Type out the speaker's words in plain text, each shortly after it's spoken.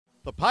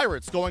The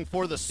Pirates going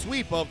for the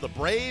sweep of the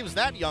Braves.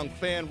 That young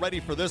fan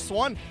ready for this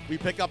one. We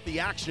pick up the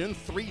action,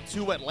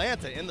 3-2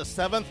 Atlanta in the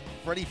 7th.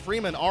 Freddie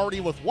Freeman already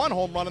with 1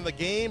 home run in the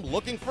game,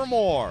 looking for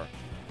more.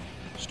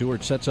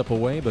 Stewart sets up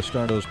away.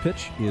 Bastardo's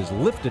pitch is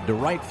lifted to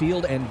right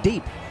field and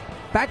deep.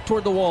 Back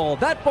toward the wall.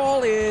 That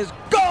ball is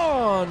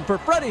gone for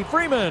Freddie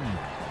Freeman.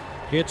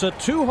 It's a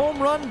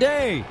 2-home run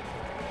day.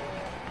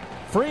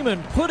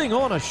 Freeman putting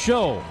on a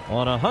show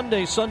on a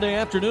Hyundai Sunday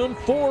afternoon.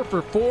 4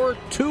 for 4,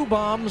 2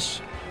 bombs.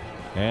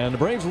 And the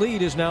Braves'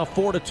 lead is now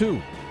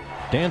 4-2.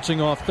 Dancing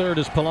off third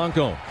is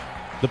Polanco.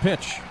 The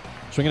pitch.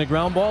 Swinging a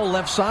ground ball,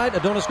 left side.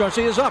 Adonis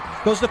Garcia's up.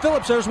 Goes to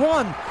Phillips. There's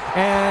one.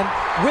 And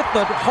with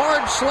the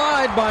hard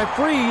slide by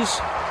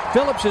Freese,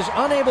 Phillips is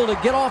unable to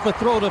get off a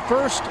throw to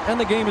first, and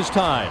the game is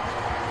tied.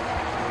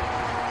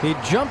 He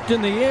jumped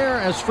in the air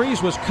as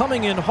Freese was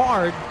coming in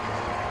hard.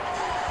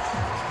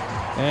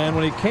 And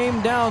when he came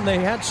down, they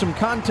had some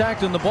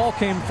contact, and the ball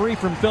came free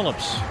from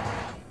Phillips.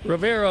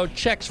 Rivero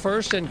checks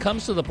first and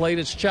comes to the plate.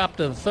 It's chopped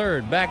to the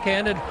third.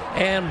 Backhanded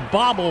and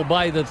bobbled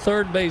by the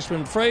third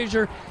baseman,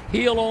 Frazier.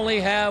 He'll only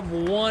have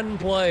 1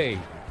 play.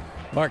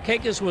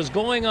 Markakis was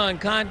going on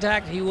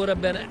contact. He would have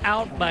been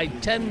out by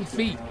 10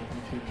 feet.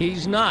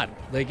 He's not.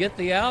 They get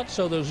the out,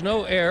 so there's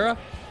no error.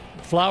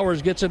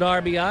 Flowers gets an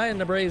RBI,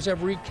 and the Braves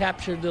have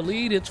recaptured the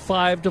lead. It's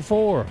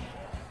 5-4.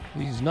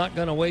 He's not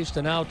going to waste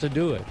an out to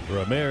do it.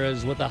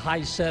 Ramirez with a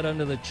high set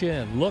under the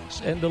chin.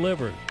 Looks and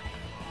delivers.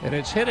 And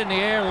it's hit in the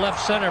air,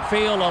 left center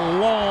field, a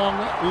long,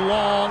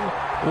 long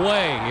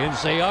way.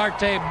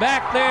 Inciarte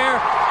back there.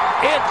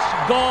 It's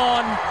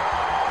gone.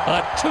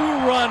 A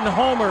 2-run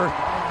homer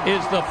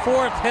is the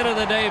 4th hit of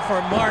the day for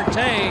Marte.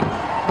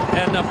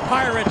 And the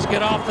Pirates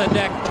get off the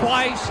deck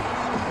twice,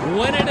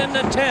 win it in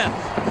the 10th.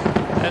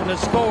 And the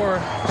score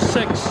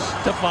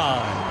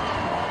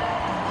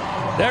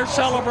 6-5. They're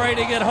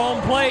celebrating at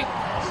home plate.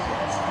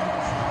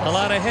 A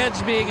lot of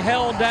heads being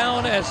held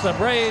down as the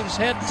Braves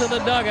head to the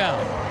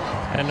dugout.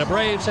 And the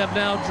Braves have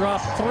now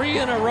dropped 3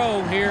 in a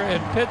row here in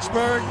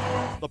Pittsburgh.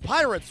 The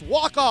Pirates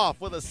walk off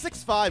with a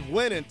 6-5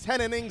 win in 10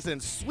 innings and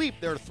sweep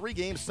their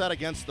 3-game set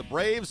against the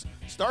Braves.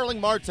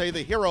 Starling Marte,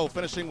 the hero,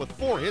 finishing with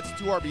 4 hits,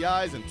 2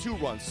 RBIs, and 2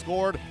 runs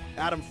scored.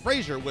 Adam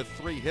Frazier with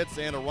 3 hits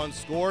and a run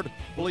scored.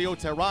 Julio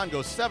Teheran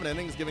goes 7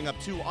 innings, giving up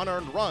 2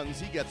 unearned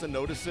runs. He gets a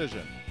no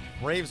decision.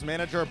 Braves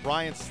manager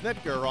Brian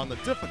Snitker on the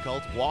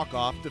difficult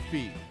walk-off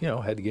defeat.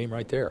 Had the game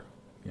right there.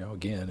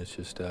 Again, it's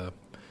just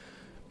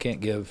can't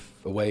give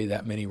away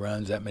that many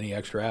runs, that many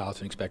extra outs,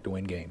 and expect to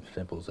win games.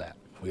 Simple as that.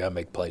 We got to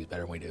make plays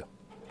better than we do.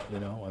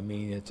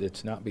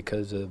 It's not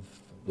because of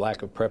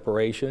lack of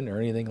preparation or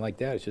anything like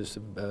that. It's just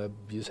you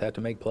just have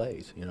to make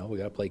plays. We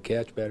got to play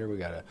catch better. We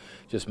got to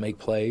just make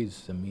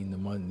plays.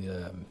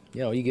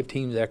 You give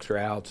teams extra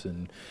outs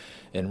and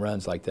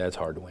runs like that, it's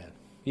hard to win.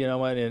 In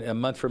a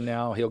month from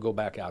now, he'll go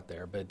back out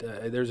there. But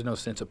there's no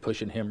sense of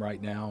pushing him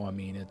right now.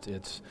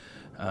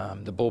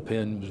 The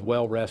bullpen was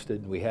well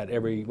rested. We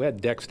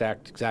had deck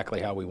stacked exactly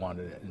how we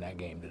wanted it in that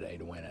game today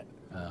to win it.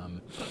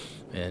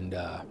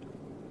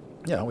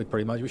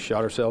 We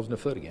shot ourselves in the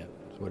foot again.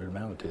 That's what it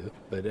amounted to.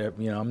 But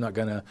I'm not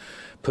going to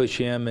push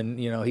him. And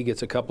he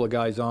gets a couple of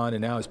guys on,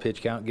 and now his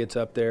pitch count gets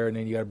up there. And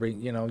then you got to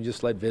bring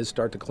just let Viz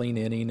start the clean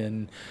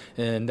inning,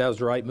 and that was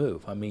the right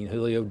move.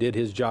 Julio did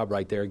his job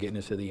right there, getting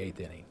us to the 8th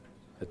inning.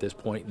 At this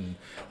point in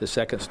the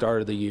second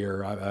start of the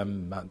year,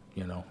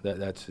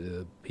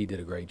 he did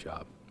a great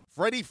job.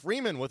 Freddie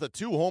Freeman with a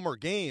 2-homer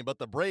game, but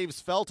the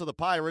Braves fell to the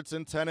Pirates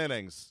in 10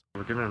 innings.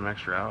 We're giving them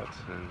extra outs,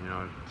 and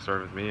it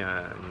started with me.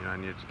 I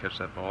needed to catch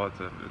that ball.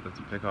 That's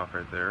a pickoff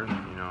right there. They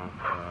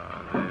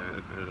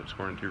ended up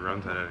scoring 2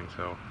 runs that inning.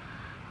 So,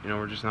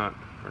 we're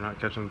not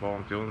catching the ball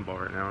and fielding the ball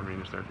right now.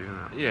 To start doing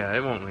that. Yeah,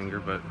 it won't linger,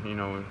 but we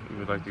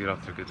would like to get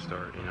off to a good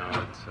start.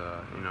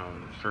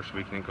 First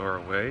week didn't go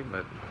our way,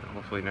 but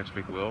hopefully next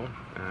week will.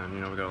 And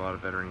we got a lot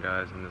of veteran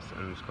guys in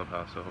this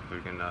clubhouse, so hopefully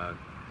we can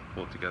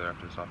pull it together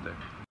after this off day.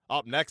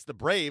 Up next, the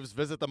Braves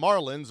visit the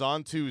Marlins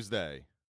on Tuesday.